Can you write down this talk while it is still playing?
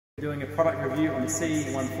Doing a product review on the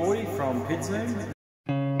CE140 from Pidzoom.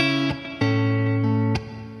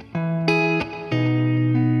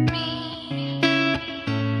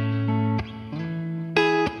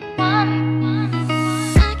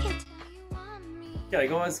 G'day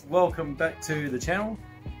guys, welcome back to the channel.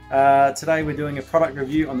 Today we're doing a product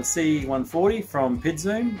review on the CE140 from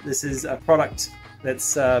Pidzoom. This is a product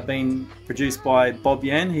that's been produced by Bob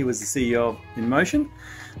Yan. He was the CEO of InMotion.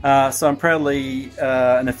 So I'm proudly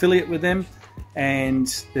an affiliate with them, and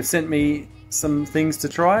they've sent me some things to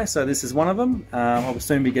try. So this is one of them. I will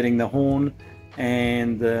soon be getting the horn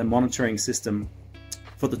and the monitoring system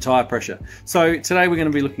for the tyre pressure. So today we're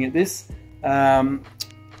going to be looking at this.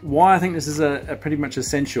 Why I think this is a pretty much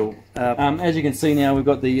essential. As you can see now, we've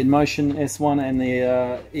got the InMotion S1 and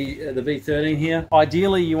the V13 here.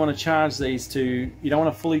 Ideally, you want to charge these to, you don't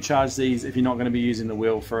want to fully charge these if you're not going to be using the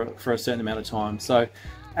wheel for a certain amount of time. So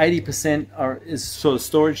 80% is sort of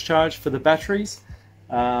storage charge for the batteries.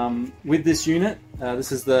 With this unit,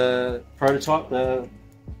 this is the prototype,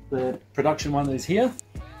 the production one that is here.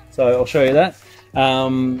 So I'll show you that.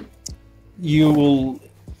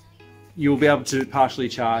 You'll be able to partially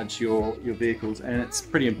charge your vehicles, and it's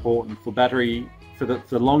pretty important for battery, for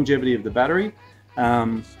the longevity of the battery,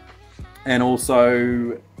 and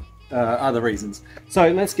also other reasons. So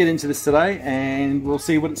let's get into this today and we'll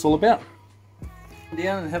see what it's all about.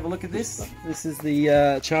 Down and have a look at this. This is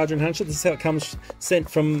the charger enhancer. This is how it comes sent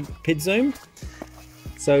from Pidzoom.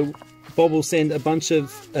 So Bob will send a bunch of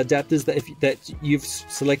adapters that you've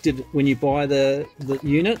selected when you buy the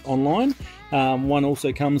unit online. One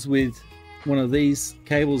also comes with one of these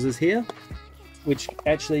cables is here, which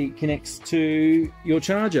actually connects to your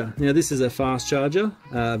charger. Now this is a fast charger,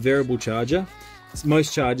 variable charger.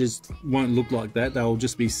 Most chargers won't look like that. They'll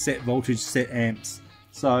just be set voltage, set amps.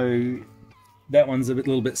 So that one's a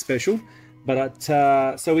little bit special. But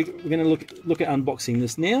so we're going to look at unboxing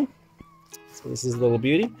this now. So this is a little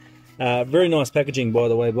beauty. Very nice packaging, by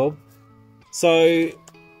the way, Bob. So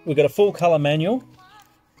we've got a full color manual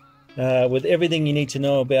with everything you need to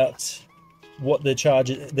know about what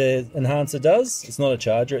the enhancer does. It's not a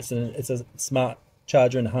charger; it's a smart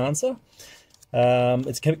charger enhancer.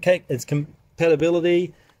 It's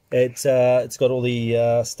compatibility. It's got all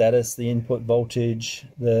the status, the input voltage,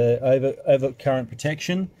 the over current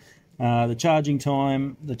protection, the charging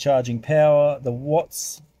time, the charging power, the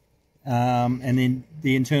watts. And then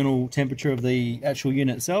the internal temperature of the actual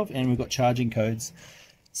unit itself, and we've got charging codes.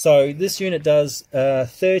 So this unit does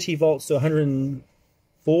 30 volts to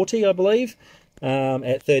 140, I believe,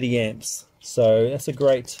 at 30 amps. So that's a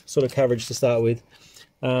great sort of coverage to start with.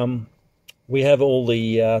 We have all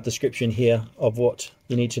the description here of what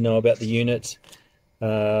you need to know about the unit,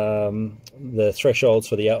 the thresholds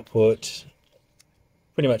for the output,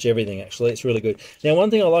 pretty much everything. Actually, it's really good. Now, one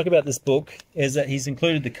thing I like about this book is that he's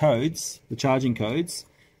included the codes, the charging codes,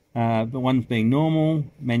 the ones being normal,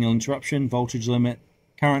 manual interruption, voltage limit,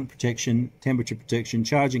 current protection, temperature protection,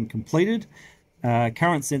 charging completed,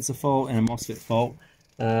 current sensor fault, and a MOSFET fault.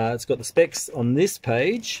 It's got the specs on this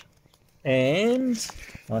page, and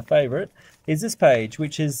my favorite is this page,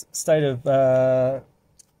 which is state of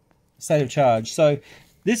charge. So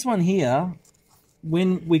this one here,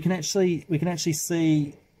 when we can actually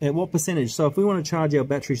see at what percentage. So if we want to charge our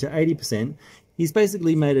battery to 80%, he's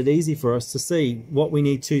basically made it easy for us to see what we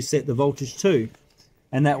need to set the voltage to,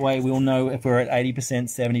 and that way we'll know if we're at 80%,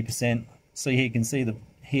 70%. So here you can see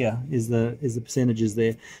here is the percentages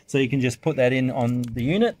there. So you can just put that in on the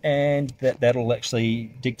unit, and that'll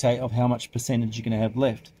actually dictate of how much percentage you're going to have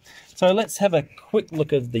left. So let's have a quick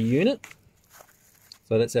look at the unit.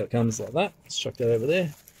 So that's how it comes, like that. Let's chuck that over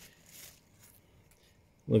there.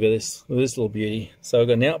 Look at this little beauty. So we've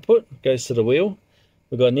got an output, goes to the wheel.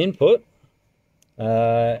 We've got an input. We've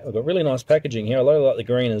got really nice packaging here. I really like the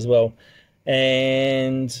green as well.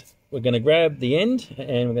 And we're going to grab the end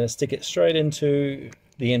and we're going to stick it straight into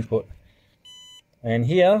the input. And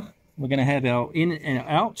here we're going to have our in and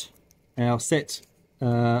out, our set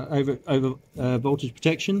over voltage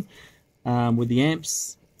protection with the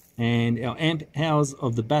amps, and our amp hours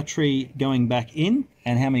of the battery going back in,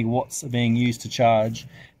 and how many watts are being used to charge,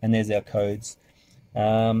 and there's our codes.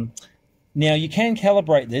 Now you can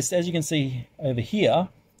calibrate this. As you can see over here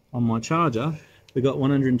on my charger, we've got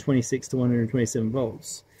 126 to 127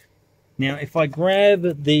 volts. Now if I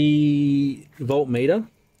grab the voltmeter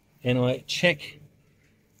and I check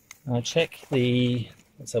the,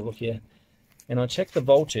 let's have a look here, and I check the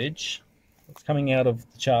voltage that's coming out of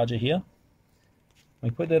the charger here. We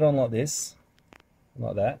put that on like this,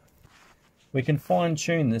 like that. We can fine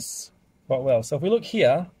tune this quite well. So if we look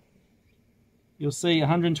here, you'll see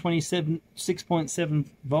 126.7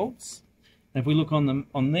 volts. And if we look on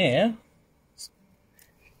there,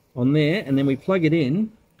 and then we plug it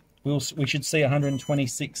in, we should see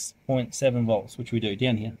 126.7 volts, which we do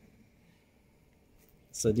down here.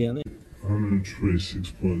 So down there,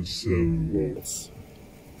 126.7 volts.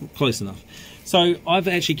 Close enough. So I've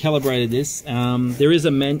actually calibrated this. There is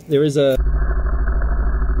a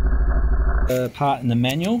part in the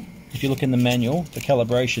manual. If you look in the manual for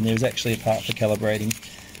calibration, there's actually a part for calibrating,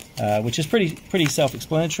 which is pretty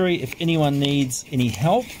self-explanatory. If anyone needs any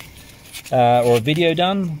help or a video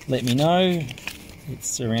done, let me know.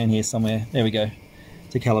 It's around here somewhere. There we go,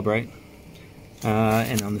 to calibrate,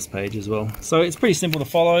 and on this page as well. So it's pretty simple to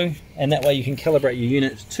follow, and that way you can calibrate your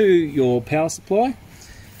unit to your power supply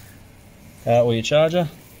or your charger,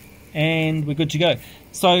 and we're good to go.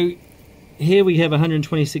 So here we have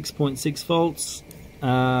 126.6 volts,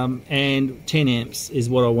 and 10 amps is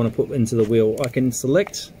what I want to put into the wheel. I can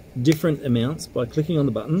select different amounts by clicking on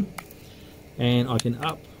the button, and I can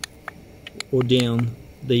up or down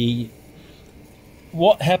the...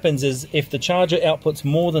 What happens is if the charger outputs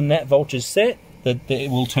more than that voltage set, that it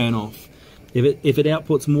will turn off. If it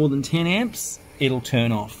outputs more than 10 amps, it'll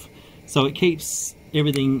turn off. So it keeps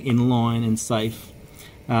everything in line and safe.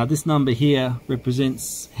 This number here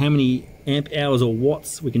represents how many amp hours or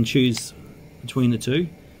watts we can choose between the two.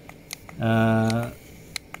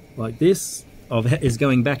 Like this is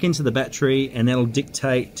going back into the battery, and that'll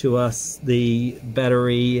dictate to us the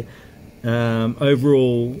battery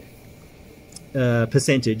overall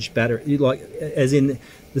percentage battery, like as in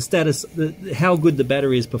the status, how good the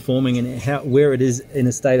battery is performing, and where it is in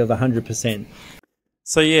a state of 100%.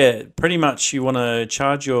 So yeah, pretty much you want to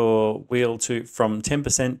charge your wheel from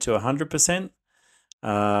 10% to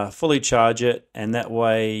 100%, fully charge it, and that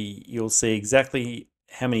way you'll see exactly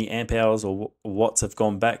how many amp hours or watts have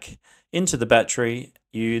gone back into the battery.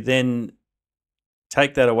 You then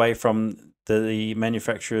take that away from the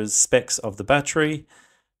manufacturer's specs of the battery,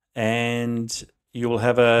 and you will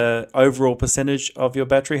have an overall percentage of your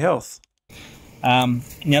battery health. Now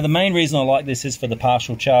the main reason I like this is for the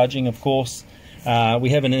partial charging, of course. We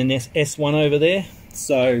have an S1 over there,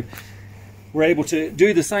 so we're able to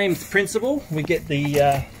do the same principle. We get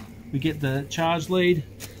the charge lead.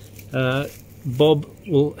 Bob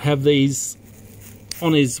will have these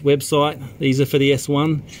on his website. These are for the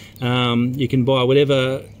S1. You can buy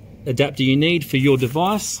whatever adapter you need for your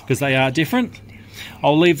device, because they are different.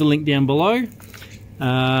 I'll leave the link down below,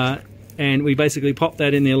 and we basically pop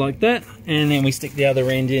that in there like that, and then we stick the other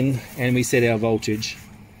end in and we set our voltage.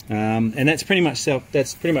 And that's pretty much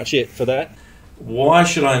it for that. Why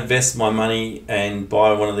should I invest my money and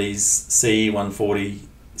buy one of these CE140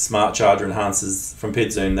 smart charger enhancers from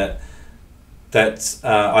Pidzoom that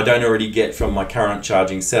I don't already get from my current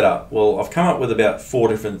charging setup? Well, I've come up with about 4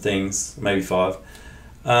 different things, maybe 5.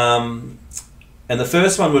 And the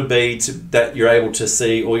first one would be that you're able to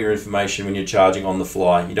see all your information when you're charging on the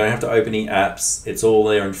fly. You don't have to open any apps. It's all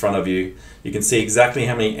there in front of you. You can see exactly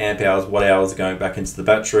how many amp hours, watt hours are going back into the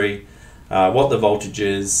battery, what the voltage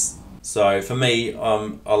is. So for me,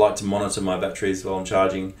 I like to monitor my batteries while I'm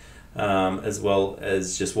charging, as well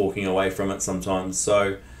as just walking away from it sometimes.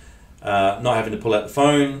 So not having to pull out the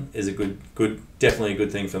phone is definitely a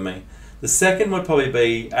good thing for me. The second would probably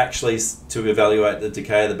be actually to evaluate the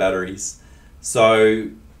decay of the batteries. So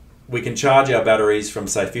we can charge our batteries from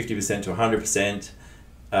say 50% to 100%.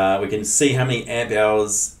 We can see how many amp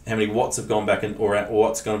hours, how many watts have gone back in, or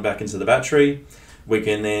watts gone back into the battery. We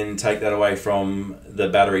can then take that away from the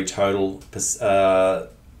battery total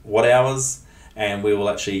watt hours, and we will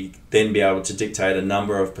actually then be able to dictate a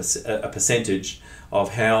number of a percentage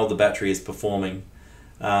of how the battery is performing.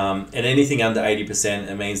 And anything under 80%,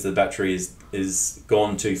 it means the battery is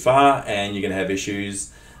gone too far, and you're going to have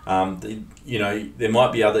issues. You know, there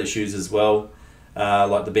might be other issues as well,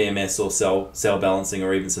 like the BMS or cell balancing,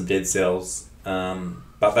 or even some dead cells.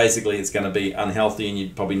 But basically it's going to be unhealthy, and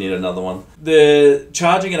you'd probably need another one. The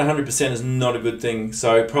charging at 100% is not a good thing,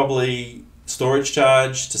 so probably storage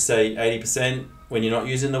charge to say 80% when you're not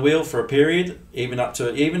using the wheel for a period, even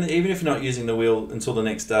if you're not using the wheel until the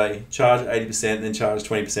next day. Charge 80%, then charge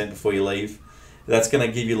 20% before you leave. That's going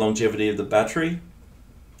to give you longevity of the battery,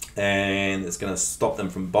 and it's going to stop them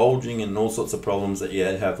from bulging and all sorts of problems that you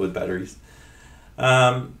have with batteries.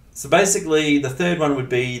 So basically the third one would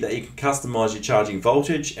be that you can customize your charging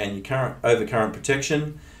voltage and your overcurrent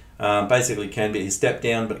protection. Basically it can be a step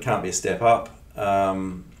down, but it can't be a step up.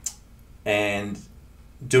 And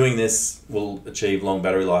doing this will achieve long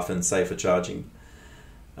battery life and safer charging.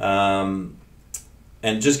 And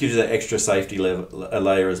it just gives you that extra safety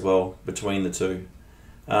layer as well between the two.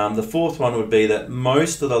 The fourth one would be that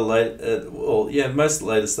most of the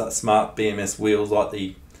latest smart BMS wheels, like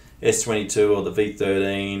the S22 or the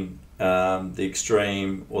V13, the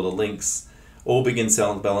Extreme or the Lynx, all begin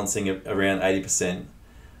balancing at around 80%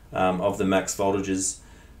 of the max voltages.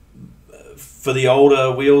 For the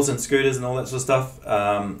older wheels and scooters and all that sort of stuff,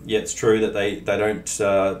 yeah, it's true that they don't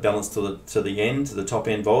balance to the end, to the top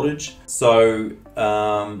end voltage. So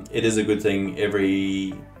it is a good thing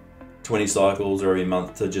every 20 cycles or every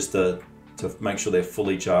month to make sure they're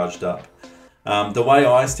fully charged up. The way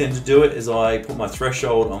I tend to do it is I put my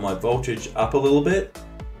threshold on my voltage up a little bit,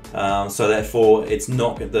 so therefore it's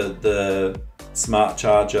not the smart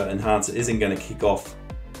charger enhancer isn't going to kick off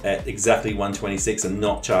at exactly 126 and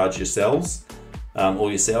not charge your cells, all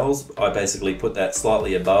your cells. I basically put that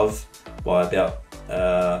slightly above by about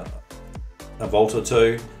a volt or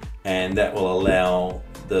two, and that will allow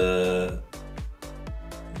the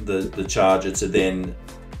charger to then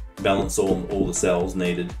balance all the cells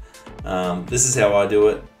needed. This is how I do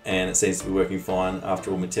it, and it seems to be working fine after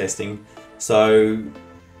all my testing. So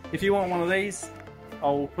if you want one of these,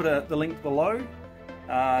 I'll put the link below.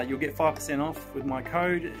 You'll get 5% off with my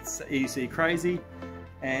code. It's EUCRAZY.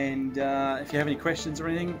 And if you have any questions or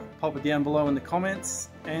anything, pop it down below in the comments.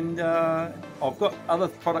 And I've got other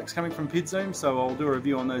products coming from Pidzoom, so I'll do a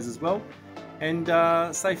review on those as well. And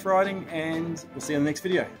safe riding, and we'll see you in the next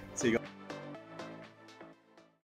video. See you guys.